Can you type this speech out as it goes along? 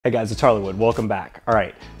Hey guys, it's HarleyWood. Welcome back. All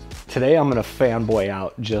right, today I'm gonna fanboy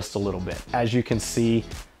out just a little bit. As you can see,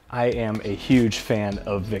 I am a huge fan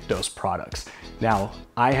of Viktos products. Now,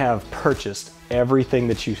 I have purchased everything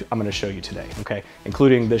that I'm gonna show you today, okay?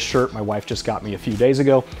 Including this shirt my wife just got me a few days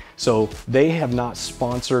ago. So they have not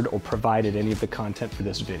sponsored or provided any of the content for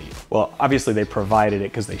this video. Well, obviously they provided it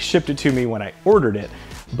because they shipped it to me when I ordered it,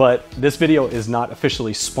 but this video is not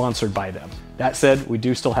officially sponsored by them. That said, we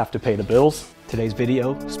do still have to pay the bills. Today's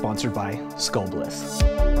video sponsored by Skull Bliss.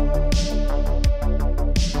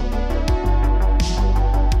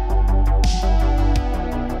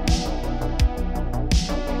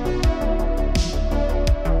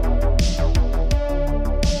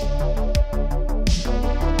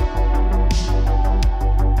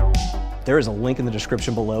 There is a link in the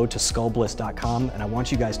description below to skullbliss.com, and I want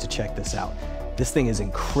you guys to check this out. This thing is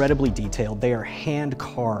incredibly detailed. They are hand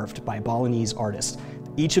carved by Balinese artists.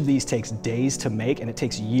 Each of these takes days to make, and it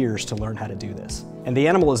takes years to learn how to do this. And the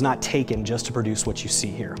animal is not taken just to produce what you see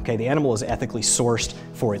here, okay? The animal is ethically sourced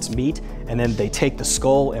for its meat, and then they take the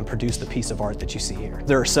skull and produce the piece of art that you see here.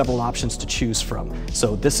 There are several options to choose from.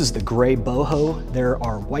 So this is the gray boho. There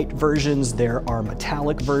are white versions, there are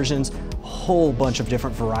metallic versions, a whole bunch of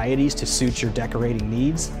different varieties to suit your decorating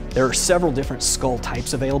needs. There are several different skull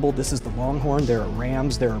types available. This is the longhorn, there are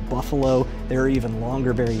rams, there are buffalo, there are even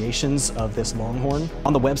longer variations of this longhorn.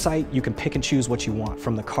 On the website, you can pick and choose what you want,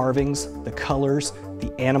 from the carvings, the colors,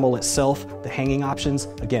 the animal itself, the hanging options.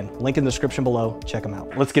 Again, link in the description below, check them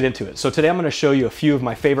out. Let's get into it. So today I'm gonna show you a few of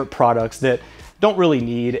my favorite products that don't really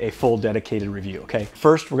need a full dedicated review, okay?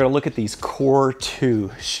 First, we're gonna look at these Core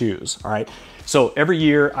 2 shoes, all right? So every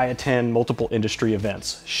year I attend multiple industry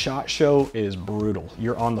events. SHOT Show is brutal.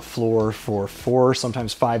 You're on the floor for 4,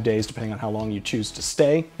 sometimes 5 days, depending on how long you choose to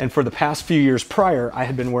stay. And for the past few years prior, I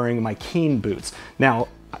had been wearing my Keen boots. Now,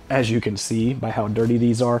 as you can see by how dirty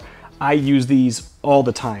these are, I use these all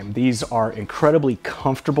the time. These are incredibly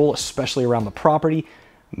comfortable, especially around the property.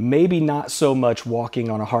 Maybe not so much walking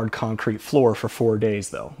on a hard concrete floor for 4 days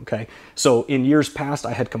though, okay? So in years past,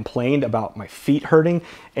 I had complained about my feet hurting,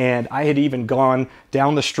 and I had even gone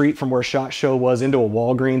down the street from where SHOT Show was into a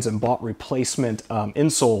Walgreens and bought replacement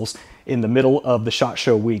insoles in the middle of the SHOT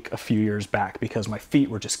Show week a few years back because my feet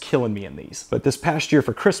were just killing me in these. But this past year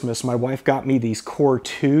for Christmas, my wife got me these Core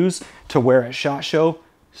 2s to wear at SHOT Show.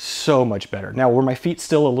 So much better. Now, were my feet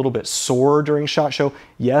still a little bit sore during SHOT Show?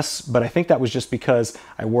 Yes, but I think that was just because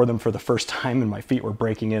I wore them for the first time and my feet were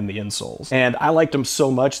breaking in the insoles. And I liked them so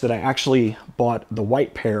much that I actually bought the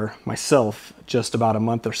white pair myself just about a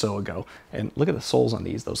month or so ago. And look at the soles on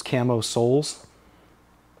these, those camo soles.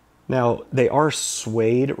 Now, they are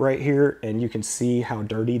suede right here, and you can see how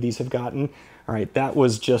dirty these have gotten. All right, that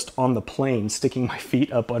was just on the plane, sticking my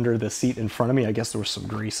feet up under the seat in front of me. I guess there was some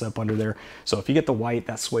grease up under there. So if you get the white,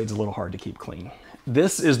 that suede's a little hard to keep clean.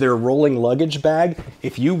 This is their rolling luggage bag.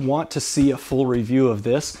 If you want to see a full review of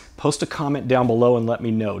this, post a comment down below and let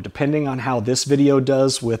me know. Depending on how this video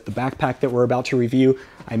does with the backpack that we're about to review,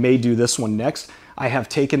 I may do this one next. I have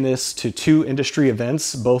taken this to 2 industry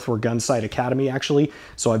events. Both were Gunsight Academy, actually.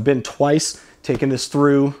 So I've been twice, taken this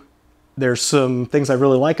through. There's some things I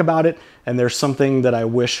really like about it, and there's something that I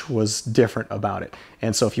wish was different about it.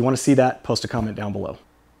 And so if you want to see that, post a comment down below. All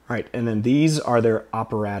right, and then these are their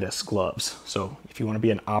apparatus gloves. So if you want to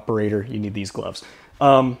be an operator, you need these gloves.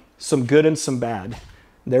 Some good and some bad.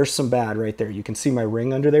 There's some bad right there. You can see my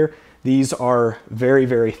ring under there. These are very,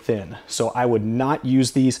 very thin. So I would not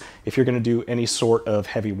use these if you're going to do any sort of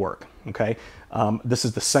heavy work, okay? This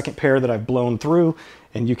is the second pair that I've blown through,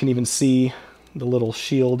 and you can even see the little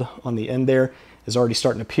shield on the end there is already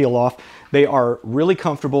starting to peel off. They are really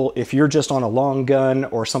comfortable if you're just on a long gun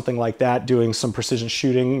or something like that, doing some precision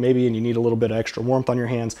shooting maybe, and you need a little bit of extra warmth on your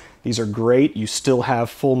hands. These are great. You still have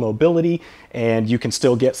full mobility, and you can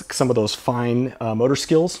still get some of those fine motor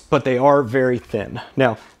skills, but they are very thin.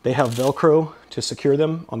 Now, they have Velcro to secure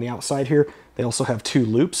them on the outside here. They also have 2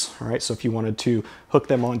 loops, all right? So if you wanted to hook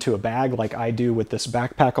them onto a bag like I do with this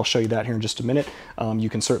backpack, I'll show you that here in just a minute, you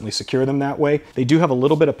can certainly secure them that way. They do have a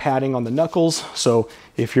little bit of padding on the knuckles, so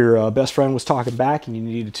if your best friend was talking back and you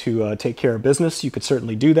needed to take care of business, you could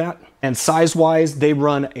certainly do that. And size-wise, they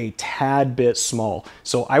run a tad bit small.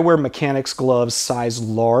 So I wear mechanics gloves size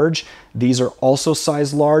large. These are also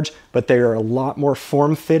size large, but they are a lot more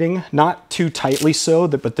form-fitting. Not too tightly so,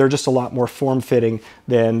 but they're just a lot more form-fitting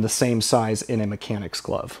than the same size in a mechanics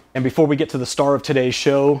glove. And before we get to the star of today's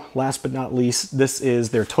show, last but not least, this is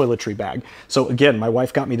their toiletry bag. So again, my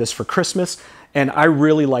wife got me this for Christmas, and I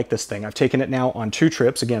really like this thing. I've taken it now on 2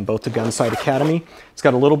 trips, again, both to Gunsight Academy. It's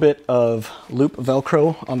got a little bit of loop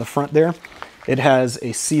Velcro on the front there. It has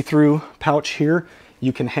a see-through pouch here.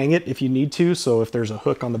 You can hang it if you need to, so if there's a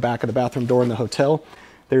hook on the back of the bathroom door in the hotel.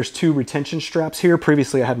 There's 2 retention straps here.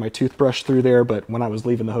 Previously I had my toothbrush through there, but when I was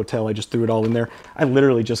leaving the hotel, I just threw it all in there. I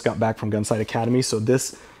literally just got back from Gunsight Academy, so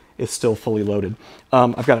this is still fully loaded.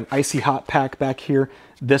 I've got an icy hot pack back here.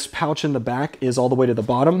 This pouch in the back is all the way to the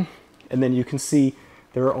bottom. And then you can see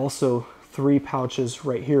there are also 3 pouches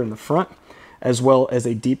right here in the front, as well as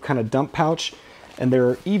a deep kind of dump pouch. And there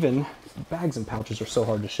are even, bags and pouches are so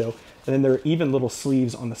hard to show. And then there are even little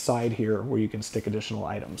sleeves on the side here where you can stick additional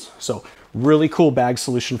items. So really cool bag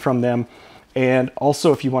solution from them. And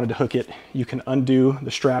also if you wanted to hook it, you can undo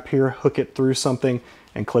the strap here, hook it through something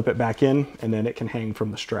and clip it back in, and then it can hang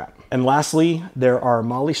from the strap. And lastly, there are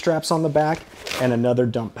MOLLE straps on the back and another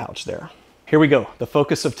dump pouch there. Here we go. The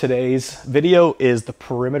focus of today's video is the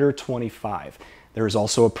Perimeter 25. There is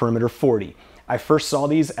also a Perimeter 40. I first saw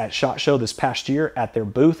these at SHOT Show this past year at their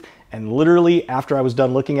booth, and literally after I was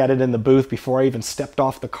done looking at it in the booth, before I even stepped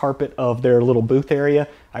off the carpet of their little booth area,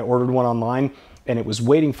 I ordered one online and it was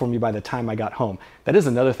waiting for me by the time I got home. That is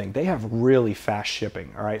another thing. They have really fast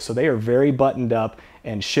shipping, all right? So they are very buttoned up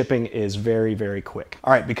and shipping is very, very quick.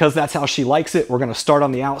 All right, because that's how she likes it, we're gonna start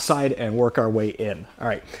on the outside and work our way in. All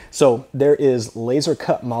right, so there is laser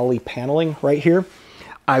cut MOLLE paneling right here.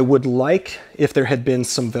 I would like if there had been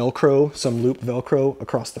some Velcro, some loop Velcro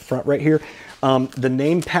across the front right here. The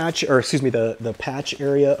name patch, or excuse me, the patch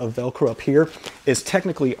area of Velcro up here is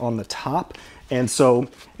technically on the top. And so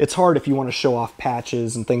it's hard if you want to show off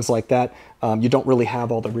patches and things like that. You don't really have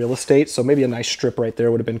all the real estate. So maybe a nice strip right there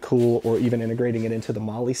would have been cool, or even integrating it into the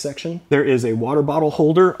MOLLE section. There is a water bottle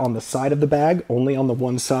holder on the side of the bag, only on the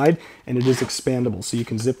one side, and it is expandable. So you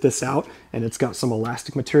can zip this out and it's got some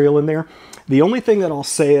elastic material in there. The only thing that I'll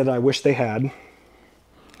say that I wish they had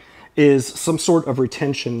is some sort of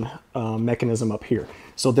retention mechanism up here.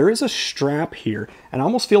 So there is a strap here, and I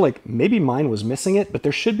almost feel like maybe mine was missing it, but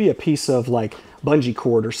there should be a piece of like bungee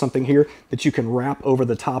cord or something here that you can wrap over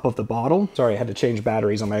the top of the bottle. Sorry, I had to change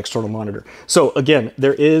batteries on my external monitor. So again,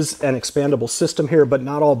 there is an expandable system here, but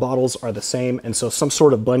not all bottles are the same. And so some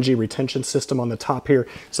sort of bungee retention system on the top here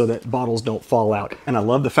so that bottles don't fall out. And I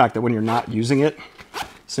love the fact that when you're not using it,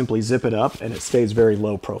 simply zip it up and it stays very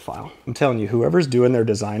low profile. I'm telling you, whoever's doing their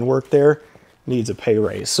design work there needs a pay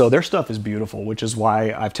raise. So their stuff is beautiful, which is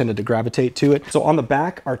why I've tended to gravitate to it. So on the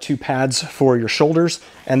back are 2 pads for your shoulders,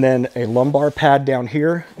 and then a lumbar pad down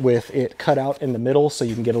here with it cut out in the middle so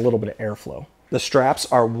you can get a little bit of airflow. The straps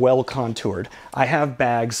are well contoured. I have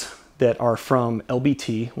bags that are from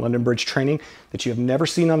LBT, London Bridge Training, that you have never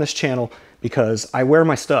seen on this channel, because I wear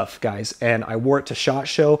my stuff, guys, and I wore it to SHOT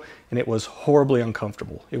Show and it was horribly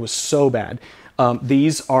uncomfortable. It was so bad.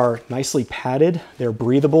 These are nicely padded, they're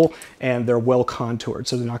breathable, and they're well contoured,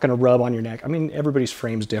 so they're not gonna rub on your neck. I mean, everybody's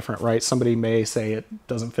frame's different, right? Somebody may say it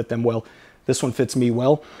doesn't fit them well. This one fits me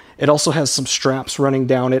well. It also has some straps running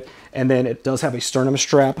down it, and then it does have a sternum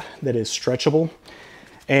strap that is stretchable.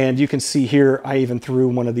 And you can see here, I even threw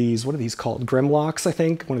one of these, what are these called? Grimlocks, I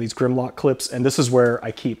think, one of these Grimlock clips, and this is where I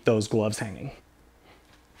keep those gloves hanging.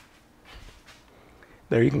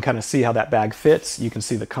 There you can kind of see how that bag fits. You can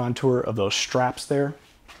see the contour of those straps there.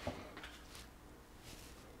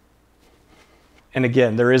 And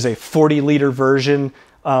again, there is a 40-liter version.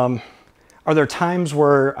 Are there times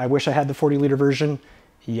where I wish I had the 40-liter version?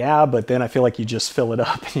 Yeah, but then I feel like you just fill it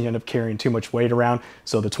up and you end up carrying too much weight around.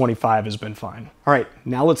 So the 25 has been fine. All right,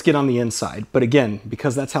 now let's get on the inside. But again,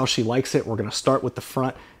 because that's how she likes it, we're gonna start with the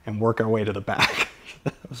front and work our way to the back.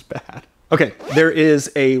 That was bad. Okay, there is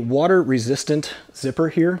a water resistant zipper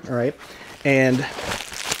here, all right? And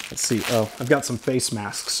let's see, oh, I've got some face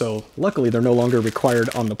masks. So luckily they're no longer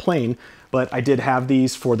required on the plane, but I did have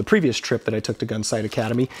these for the previous trip that I took to Gunsight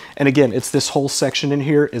Academy. And again, it's this whole section in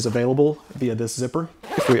here is available via this zipper.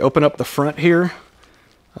 If we open up the front here,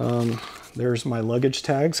 there's my luggage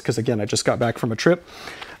tags, because again, I just got back from a trip.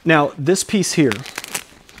 Now, this piece here,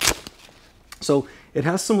 so it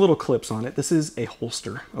has some little clips on it. This is a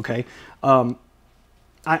holster, okay? I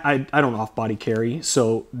don't off-body carry,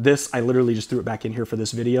 so this, I literally just threw it back in here for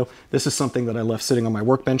this video. This is something that I left sitting on my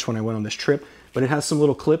workbench when I went on this trip, but it has some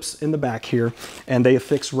little clips in the back here, and they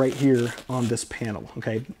affix right here on this panel,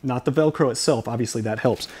 okay? Not the Velcro itself, obviously that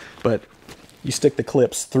helps, but you stick the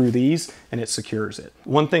clips through these and it secures it.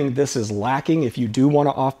 One thing this is lacking if you do want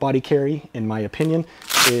to off-body carry, in my opinion,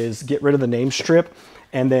 is get rid of the name strip,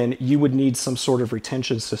 and then you would need some sort of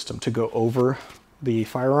retention system to go over the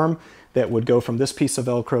firearm that would go from this piece of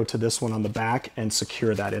Velcro to this one on the back and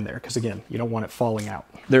secure that in there, because again, you don't want it falling out.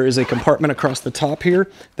 There is a compartment across the top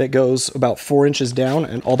here that goes about 4 inches down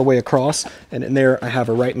and all the way across, and in there I have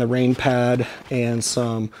a Right in the Rain pad and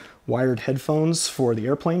some wired headphones for the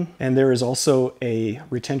airplane. And there is also a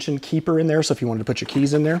retention keeper in there, so if you wanted to put your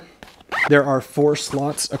keys in there. There are 4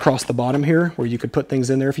 slots across the bottom here where you could put things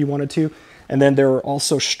in there if you wanted to. And then there are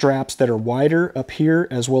also straps that are wider up here,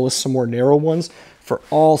 as well as some more narrow ones for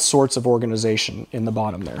all sorts of organization in the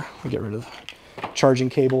bottom there. We get rid of the charging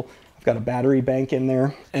cable. I've got a battery bank in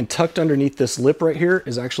there. And tucked underneath this lip right here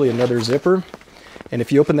is actually another zipper. And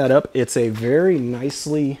if you open that up, it's a very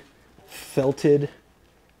nicely felted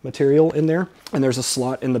material in there. And there's a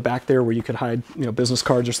slot in the back there where you could hide, you know, business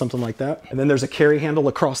cards or something like that. And then there's a carry handle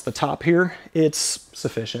across the top here. It's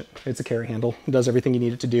sufficient. It's a carry handle. It does everything you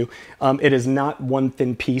need it to do. It is not one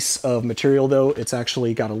thin piece of material though. It's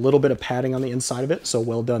actually got a little bit of padding on the inside of it. So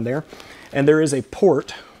well done there. And there is a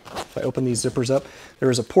port. If I open these zippers up, there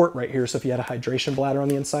is a port right here. So if you had a hydration bladder on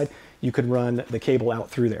the inside, you could run the cable out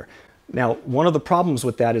through there. Now, one of the problems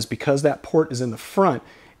with that is because that port is in the front,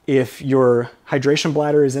 if your hydration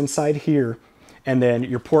bladder is inside here and then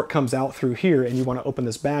your port comes out through here and you want to open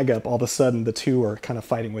this bag up, all of a sudden the two are kind of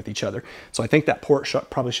fighting with each other. So I think that port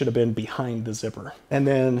probably should have been behind the zipper. And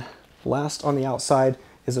then last on the outside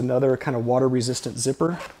is another kind of water resistant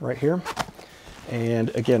zipper right here. And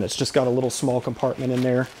again, it's just got a little small compartment in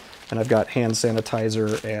there, and I've got hand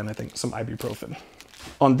sanitizer and I think some ibuprofen.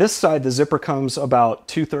 On this side, the zipper comes about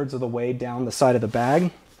 2/3 of the way down the side of the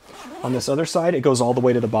bag. On this other side, it goes all the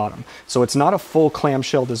way to the bottom. So it's not a full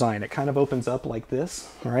clamshell design. It kind of opens up like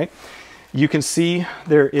this, all right? You can see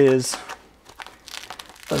there is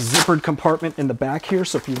a zippered compartment in the back here.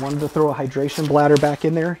 So if you wanted to throw a hydration bladder back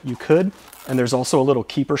in there, you could. And there's also a little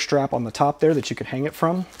keeper strap on the top there that you could hang it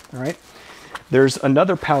from, all right? There's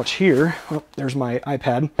another pouch here. Oh, there's my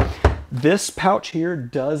iPad. This pouch here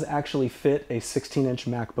does actually fit a 16-inch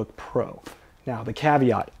MacBook Pro. Now, the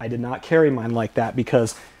caveat, I did not carry mine like that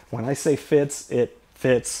because when I say fits, it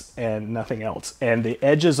fits and nothing else. And the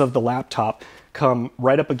edges of the laptop come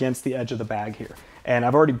right up against the edge of the bag here. And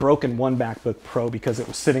I've already broken one MacBook Pro because it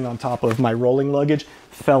was sitting on top of my rolling luggage,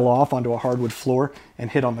 fell off onto a hardwood floor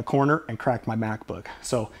and hit on the corner and cracked my MacBook.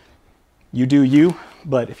 So you do you,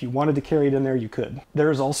 but if you wanted to carry it in there, you could.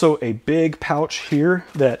 There's also a big pouch here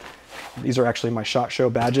that these are actually my SHOT Show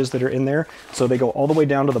badges that are in there. So they go all the way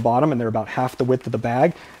down to the bottom and they're about half the width of the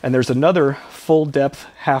bag. And there's another full depth,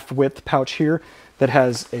 half width pouch here that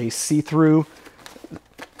has a see-through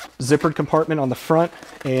zippered compartment on the front.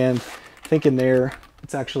 And I think in there,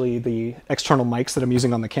 it's actually the external mics that I'm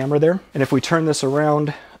using on the camera there. And if we turn this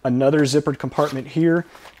around, another zippered compartment here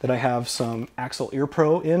that I have some Axle Ear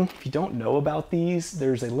Pro in. If you don't know about these,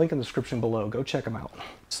 there's a link in the description below. Go check them out.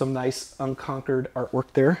 Some nice unconquered artwork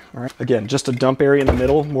there. All right. Again, just a dump area in the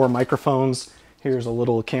middle, more microphones. Here's a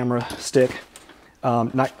little camera stick,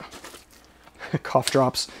 not cough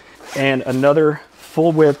drops, and another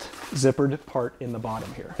full width zippered part in the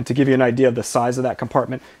bottom here. And to give you an idea of the size of that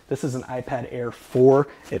compartment, this is an iPad Air 4.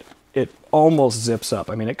 It almost zips up.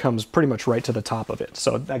 I mean, it comes pretty much right to the top of it.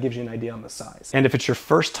 So that gives you an idea on the size. And if it's your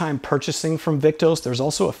first time purchasing from Viktos, there's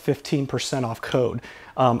also a 15% off code.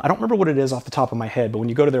 I don't remember what it is off the top of my head, but when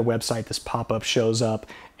you go to their website, this pop-up shows up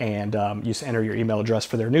and you just enter your email address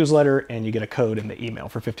for their newsletter and you get a code in the email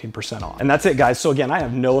for 15% off. And that's it, guys. So again, I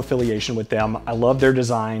have no affiliation with them. I love their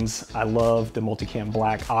designs. I love the multicam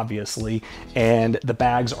black, obviously, and the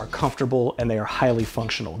bags are comfortable and they are highly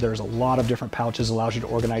functional. There's a lot of different pouches, allows you to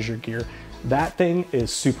organize your gear. That thing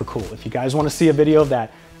is super cool. If you guys want to see a video of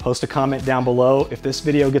that, post a comment down below. If this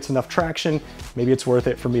video gets enough traction, maybe it's worth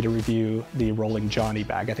it for me to review the Rolling Johnny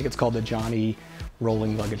bag. I think it's called the Johnny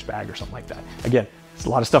Rolling Luggage Bag or something like that. Again, there's a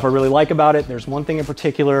lot of stuff I really like about it. There's one thing in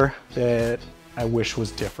particular that I wish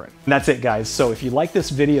was different. And that's it, guys. So if you like this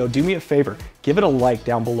video, do me a favor, give it a like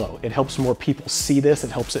down below. It helps more people see this. It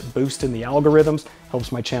helps it boost in the algorithms,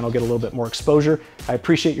 helps my channel get a little bit more exposure. I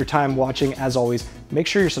appreciate your time watching. As always, make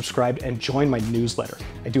sure you're subscribed and join my newsletter.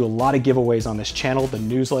 I do a lot of giveaways on this channel. The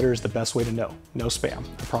newsletter is the best way to know. No spam,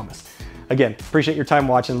 I promise. Again, appreciate your time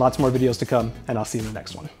watching. Lots more videos to come, and I'll see you in the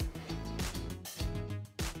next one.